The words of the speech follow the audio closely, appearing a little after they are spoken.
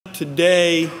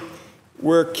today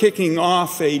we're kicking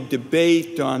off a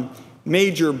debate on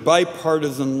major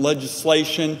bipartisan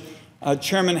legislation.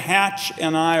 Chairman Hatch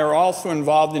and I are also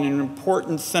involved in an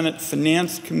important Senate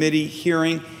Finance Committee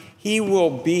hearing. He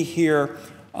will be here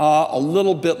a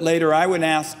little bit later. I would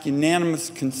ask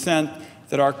unanimous consent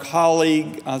that our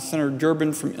colleague, Senator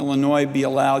Durbin from Illinois, be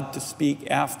allowed to speak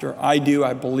after I do.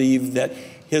 I believe that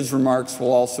his remarks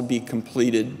will also be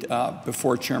completed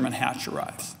before Chairman Hatch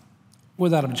arrives.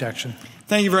 Without objection.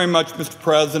 Thank you very much, Mr.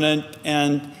 President.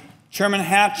 And Chairman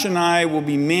Hatch and I will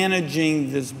be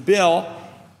managing this bill.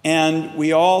 And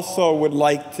we also would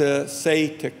like to say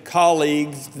to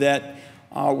colleagues that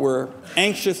we're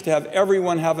anxious to have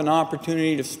everyone have an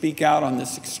opportunity to speak out on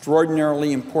this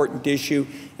extraordinarily important issue.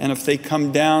 And if they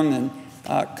come down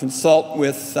and consult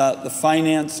with the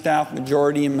finance staff,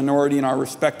 majority and minority in our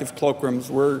respective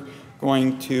cloakrooms, we're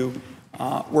going to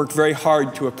work very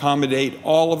hard to accommodate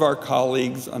all of our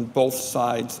colleagues on both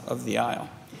sides of the aisle.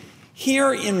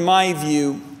 Here, in my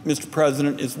view, Mr.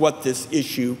 President, is what this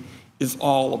issue is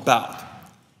all about.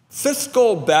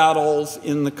 Fiscal battles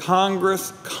in the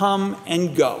Congress come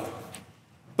and go,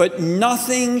 but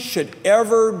nothing should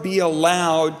ever be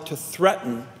allowed to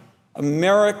threaten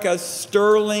America's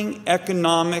sterling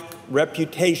economic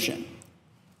reputation,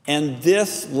 and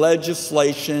this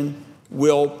legislation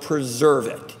will preserve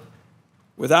it.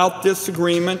 Without this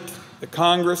agreement, the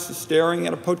Congress is staring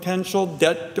at a potential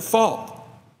debt default,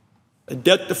 a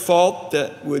debt default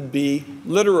that would be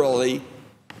literally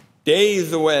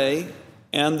days away,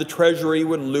 and the Treasury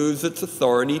would lose its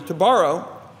authority to borrow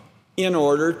in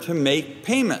order to make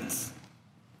payments.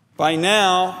 By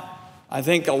now, I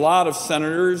think a lot of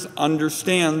senators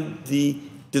understand the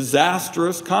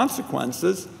disastrous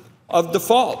consequences of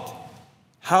default.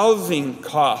 Housing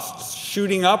costs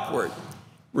shooting upward,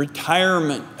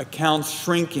 retirement accounts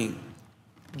shrinking,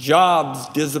 jobs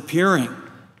disappearing,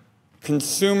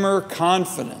 consumer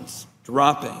confidence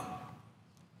dropping.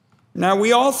 Now,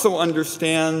 we also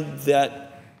understand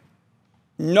that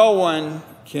no one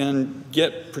can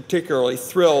get particularly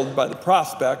thrilled by the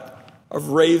prospect of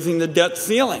raising the debt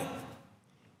ceiling.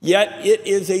 Yet it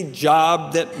is a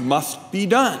job that must be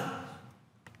done.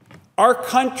 Our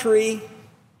country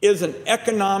is an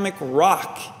economic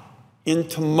rock in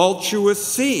tumultuous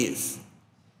seas,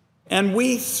 and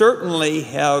we certainly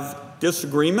have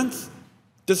disagreements.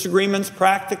 Disagreements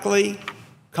practically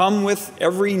come with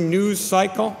every news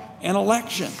cycle and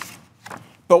election.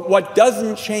 But what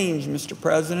doesn't change, Mr.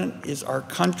 President, is our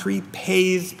country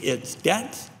pays its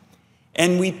debts,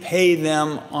 and we pay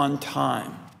them on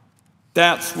time.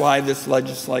 That's why this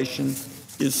legislation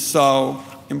is so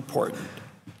important.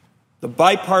 The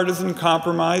bipartisan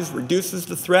compromise reduces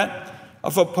the threat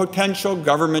of a potential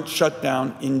government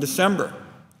shutdown in December.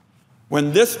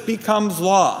 When this becomes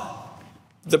law,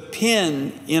 the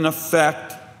pin, in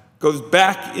effect, goes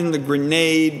back in the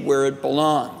grenade where it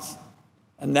belongs.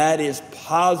 And that is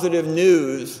positive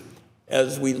news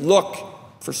as we look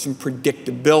for some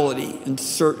predictability and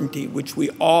certainty, which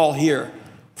we all hear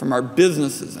from our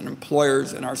businesses and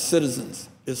employers and our citizens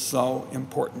is so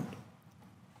important.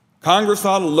 Congress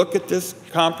ought to look at this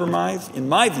compromise, in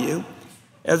my view,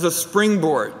 as a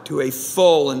springboard to a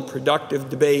full and productive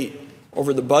debate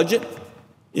over the budget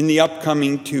in the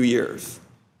upcoming 2 years.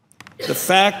 The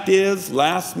fact is,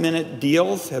 last-minute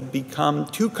deals have become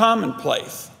too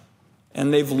commonplace,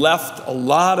 and they've left a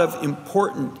lot of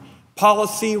important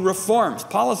policy reforms,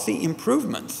 policy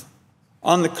improvements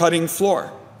on the cutting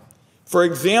floor. For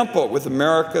example, with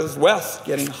America's West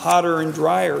getting hotter and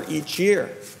drier each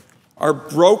year, our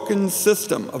broken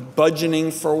system of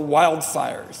budgeting for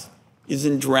wildfires is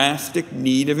in drastic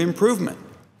need of improvement.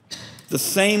 The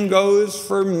same goes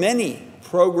for many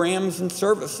programs and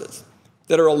services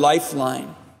that are a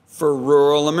lifeline for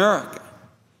rural America.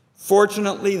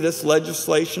 Fortunately, this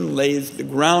legislation lays the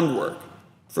groundwork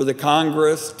for the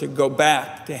Congress to go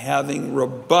back to having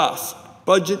robust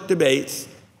budget debates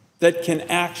that can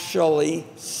actually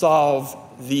solve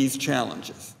these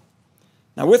challenges.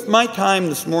 Now, with my time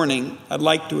this morning, I'd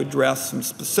like to address some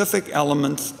specific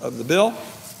elements of the bill,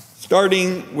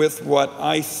 starting with what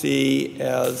I see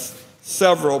as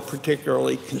several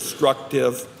particularly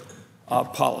constructive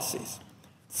policies.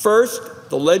 First,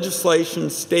 the legislation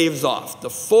staves off the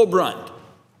full brunt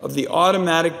of the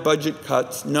automatic budget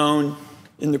cuts known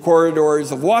in the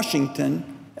corridors of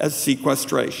Washington as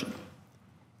sequestration.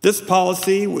 This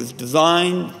policy was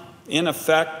designed, in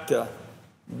effect, to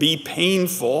be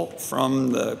painful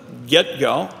from the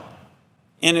get-go,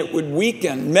 and it would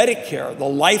weaken Medicare, the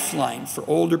lifeline for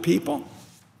older people,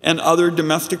 and other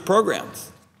domestic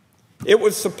programs. It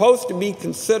was supposed to be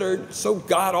considered so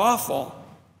god-awful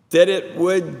that it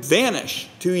would vanish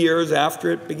 2 years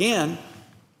after it began,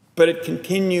 but it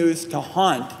continues to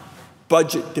haunt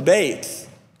budget debates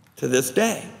to this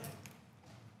day.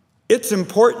 It's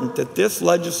important that this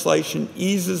legislation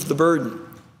eases the burden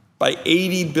by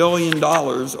 $80 billion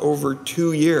over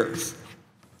 2 years.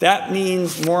 That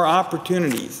means more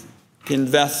opportunities to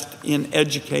invest in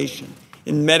education,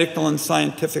 in medical and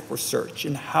scientific research,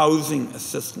 in housing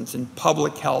assistance, in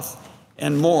public health,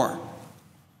 and more.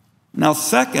 Now,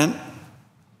 second,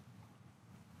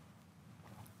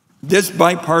 this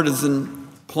bipartisan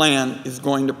plan is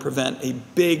going to prevent a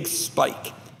big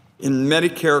spike in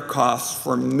Medicare costs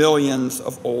for millions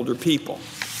of older people.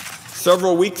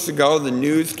 Several weeks ago, the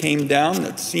news came down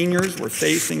that seniors were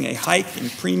facing a hike in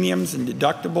premiums and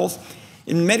deductibles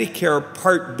in Medicare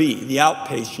Part B, the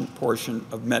outpatient portion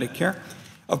of Medicare,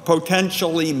 of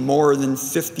potentially more than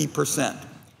 50%.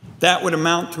 That would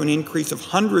amount to an increase of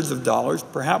hundreds of dollars,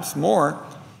 perhaps more,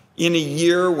 in a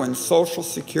year when Social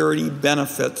Security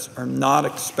benefits are not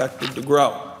expected to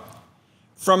grow.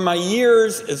 From my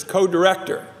years as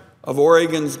co-director of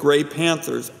Oregon's Gray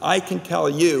Panthers, I can tell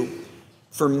you,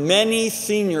 for many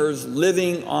seniors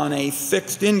living on a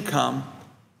fixed income,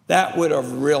 that would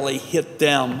have really hit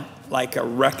them like a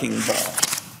wrecking ball.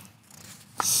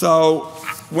 So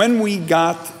when we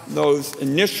got those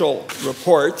initial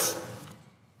reports,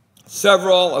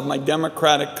 several of my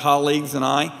Democratic colleagues and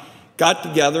I got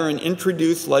together and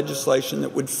introduced legislation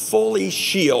that would fully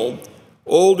shield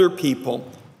older people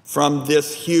from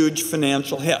this huge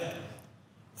financial hit.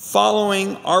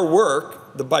 Following our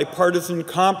work, the bipartisan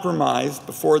compromise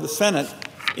before the Senate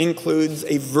includes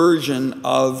a version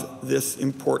of this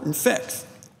important fix.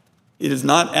 It is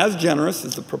not as generous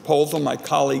as the proposal my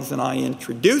colleagues and I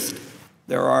introduced.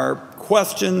 There are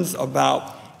questions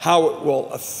about how it will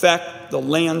affect the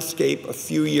landscape a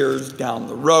few years down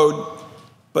the road.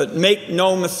 But make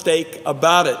no mistake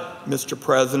about it, Mr.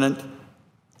 President,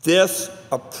 this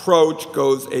approach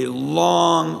goes a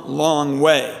long, long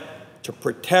way to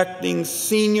protecting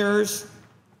seniors,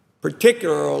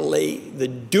 particularly the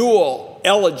dual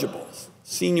eligibles,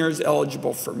 seniors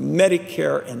eligible for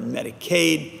Medicare and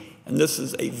Medicaid, and this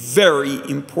is a very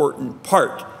important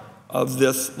part of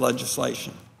this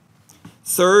legislation.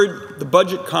 Third, the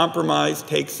budget compromise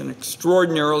takes an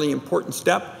extraordinarily important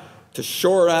step to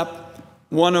shore up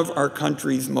one of our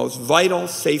country's most vital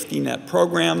safety net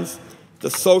programs, the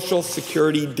Social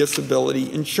Security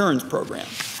Disability Insurance Program.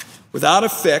 Without a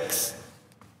fix,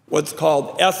 what's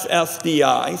called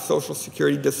SSDI, Social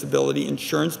Security Disability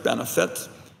Insurance benefits,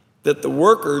 that the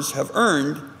workers have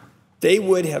earned, they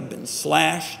would have been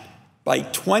slashed by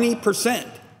 20%.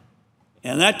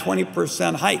 And that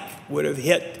 20% hike would have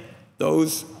hit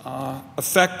those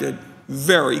affected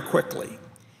very quickly.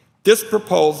 This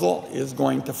proposal is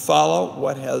going to follow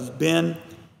what has been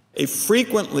a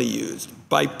frequently used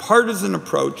bipartisan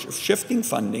approach of shifting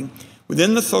funding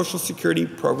within the Social Security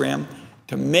program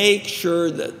to make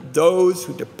sure that those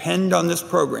who depend on this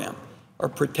program are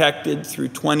protected through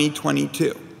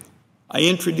 2022. I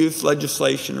introduced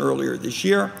legislation earlier this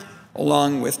year,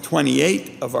 along with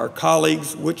 28 of our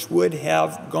colleagues, which would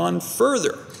have gone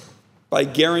further by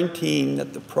guaranteeing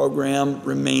that the program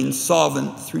remains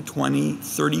solvent through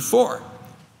 2034.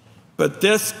 But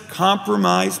this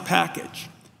compromise package,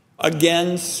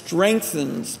 again,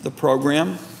 strengthens the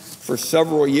program for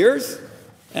several years,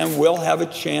 and we'll have a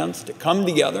chance to come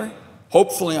together,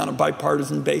 hopefully on a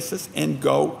bipartisan basis, and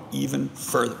go even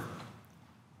further.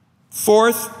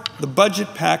 Fourth, the budget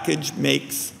package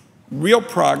makes real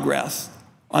progress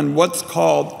on what's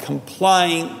called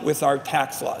complying with our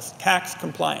tax laws, tax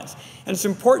compliance. And it's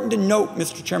important to note,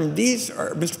 Mr. Chairman,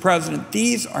 Mr. President,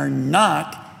 these are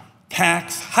not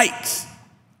tax hikes.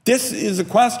 This is a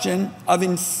question of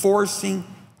enforcing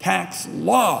tax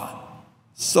law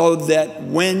so that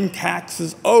when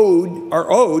taxes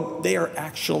are owed, they are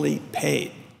actually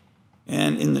paid.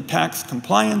 And in the tax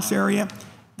compliance area,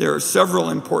 there are several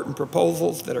important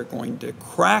proposals that are going to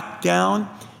crack down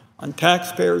on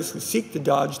taxpayers who seek to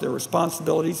dodge their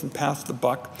responsibilities and pass the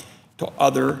buck to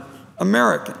other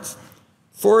Americans.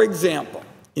 For example,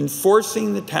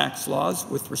 enforcing the tax laws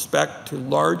with respect to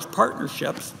large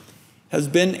partnerships has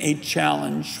been a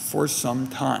challenge for some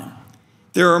time.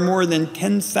 There are more than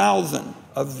 10,000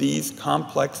 of these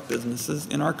complex businesses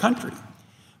in our country.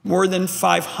 More than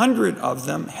 500 of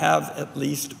them have at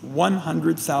least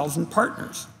 100,000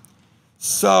 partners.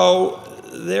 So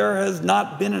there has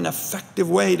not been an effective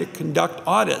way to conduct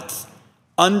audits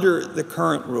under the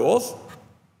current rules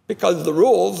because the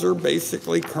rules are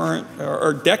basically current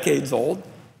or decades old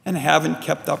and haven't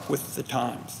kept up with the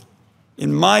times.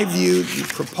 In my view, the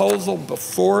proposal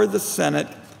before the Senate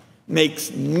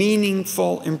makes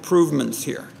meaningful improvements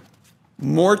here.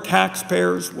 More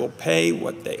taxpayers will pay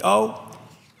what they owe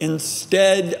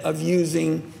instead of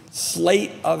using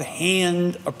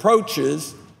sleight-of-hand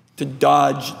approaches to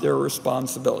dodge their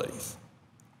responsibilities.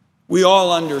 We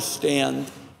all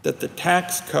understand that the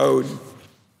tax code,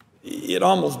 it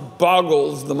almost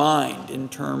boggles the mind in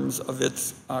terms of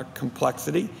its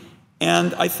complexity.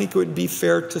 And I think it would be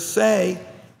fair to say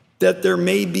that there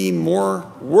may be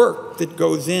more work that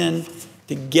goes in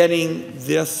to getting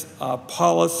this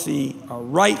policy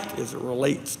right as it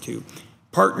relates to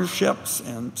partnerships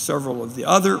and several of the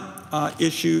other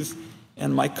issues.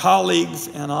 And my colleagues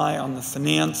and I on the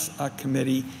Finance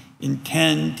Committee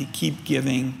intend to keep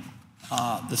giving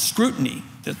the scrutiny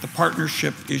that the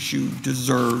partnership issue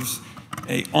deserves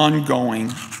an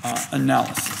ongoing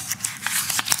analysis.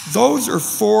 Those are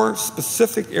 4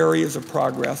 specific areas of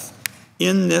progress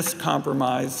in this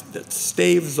compromise that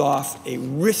staves off a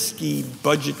risky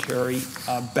budgetary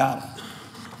battle.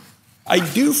 I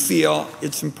do feel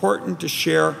it's important to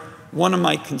share one of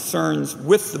my concerns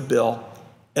with the bill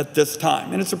at this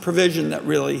time, and it's a provision that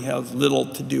really has little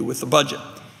to do with the budget.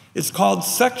 It's called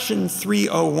Section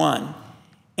 301,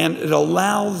 and it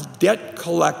allows debt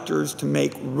collectors to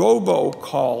make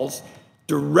robocalls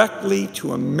directly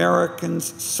to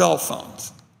Americans' cell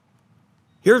phones.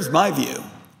 Here's my view.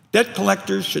 Debt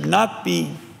collectors should not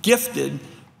be gifted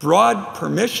broad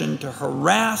permission to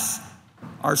harass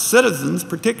our citizens,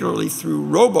 particularly through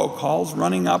robocalls,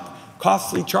 running up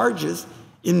costly charges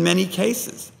in many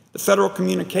cases. The Federal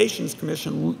Communications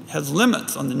Commission has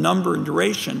limits on the number and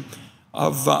duration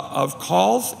of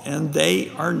calls, and they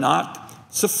are not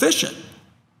sufficient.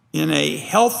 In a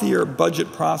healthier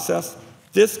budget process,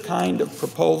 this kind of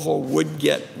proposal would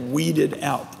get weeded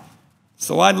out.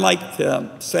 So I'd like to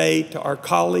say to our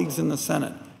colleagues in the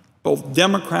Senate, both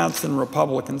Democrats and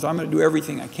Republicans, I'm going to do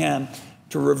everything I can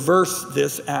to reverse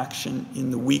this action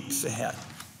in the weeks ahead.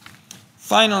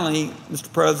 Finally,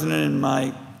 Mr. President, in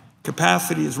my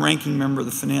capacity as ranking member of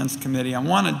the Finance Committee, I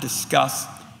want to discuss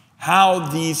how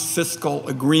these fiscal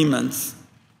agreements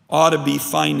ought to be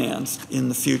financed in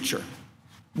the future.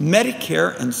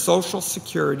 Medicare and Social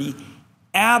Security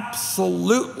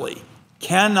absolutely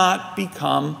cannot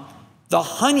become the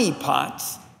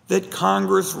honeypots that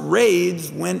Congress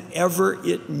raids whenever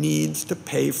it needs to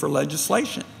pay for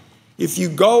legislation. If you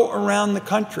go around the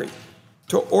country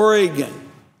to Oregon,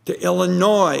 to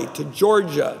Illinois, to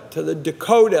Georgia, to the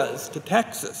Dakotas, to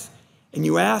Texas, and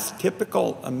you ask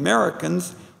typical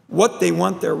Americans what they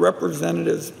want their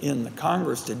representatives in the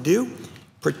Congress to do,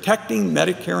 protecting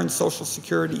Medicare and Social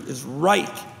Security is right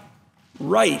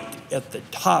at the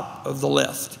top of the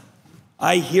list.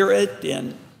 I hear it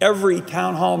in every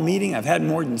town hall meeting. I've had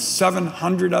more than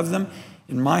 700 of them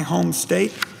in my home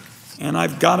state, and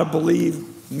I've got to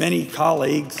believe many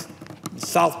colleagues in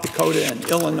South Dakota and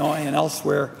Illinois and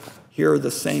elsewhere hear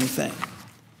the same thing.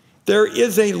 There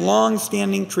is a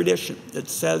long-standing tradition that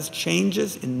says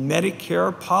changes in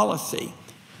Medicare policy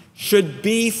should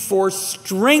be for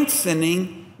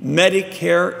strengthening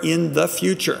Medicare in the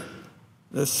future.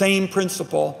 The same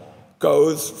principle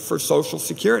goes for Social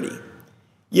Security.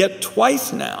 Yet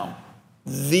twice now,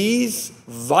 these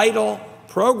vital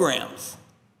programs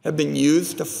have been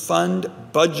used to fund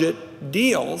budget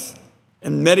deals,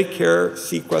 and Medicare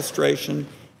sequestration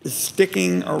is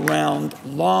sticking around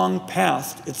long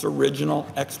past its original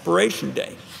expiration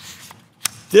date.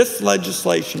 This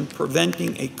legislation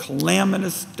preventing a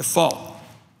calamitous default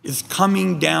is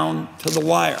coming down to the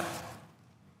wire.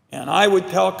 And I would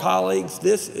tell colleagues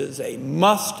this is a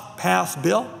must-pass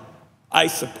bill. I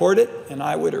support it, and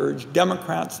I would urge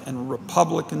Democrats and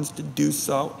Republicans to do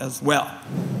so as well.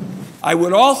 I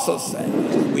would also say,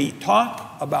 as we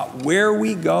talk about where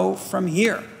we go from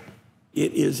here,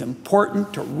 it is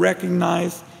important to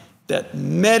recognize that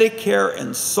Medicare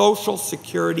and Social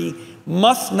Security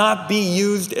must not be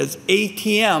used as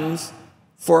ATMs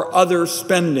for other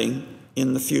spending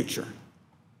in the future.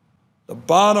 The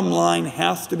bottom line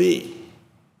has to be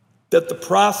that the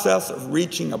process of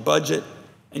reaching a budget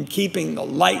and keeping the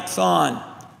lights on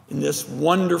in this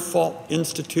wonderful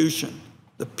institution,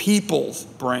 the People's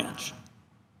Branch,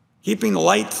 keeping the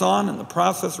lights on in the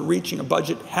process of reaching a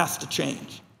budget has to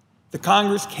change. The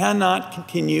Congress cannot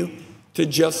continue to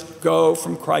just go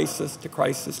from crisis to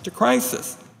crisis to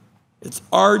crisis. It's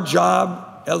our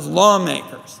job as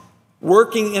lawmakers,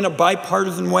 working in a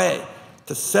bipartisan way,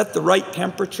 to set the right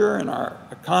temperature in our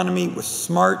economy with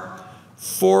smart,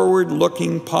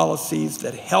 forward-looking policies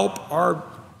that help our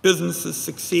businesses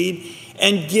succeed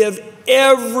and give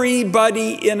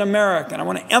everybody in America, and I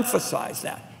want to emphasize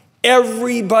that,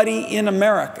 everybody in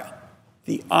America,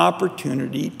 the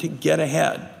opportunity to get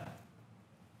ahead.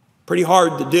 Pretty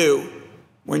hard to do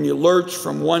when you lurch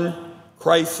from one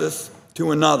crisis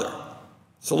to another.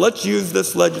 So let's use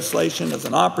this legislation as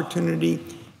an opportunity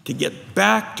to get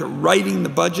back to writing the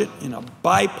budget in a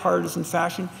bipartisan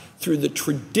fashion through the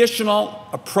traditional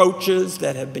approaches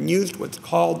that have been used, what's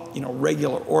called,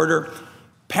 regular order.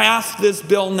 Pass this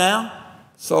bill now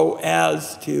so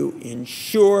as to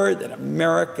ensure that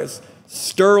America's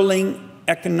sterling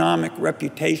economic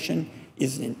reputation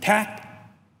is intact.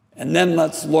 And then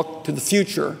let's look to the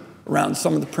future around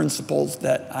some of the principles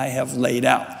that I have laid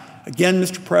out. Again,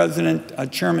 Mr.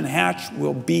 President, Chairman Hatch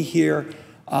will be here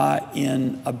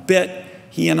in a bit.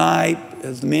 He and I,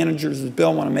 as the managers of the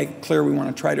bill, want to make it clear we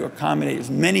want to try to accommodate as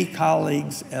many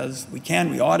colleagues as we can.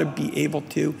 We ought to be able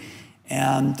to.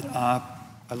 And I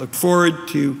look forward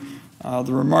to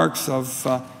the remarks of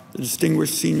the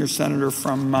distinguished senior senator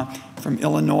from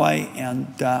Illinois.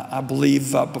 And I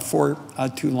believe before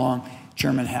too long,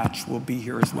 Chairman Hatch will be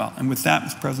here as well. And with that,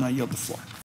 Mr. President, I yield the floor.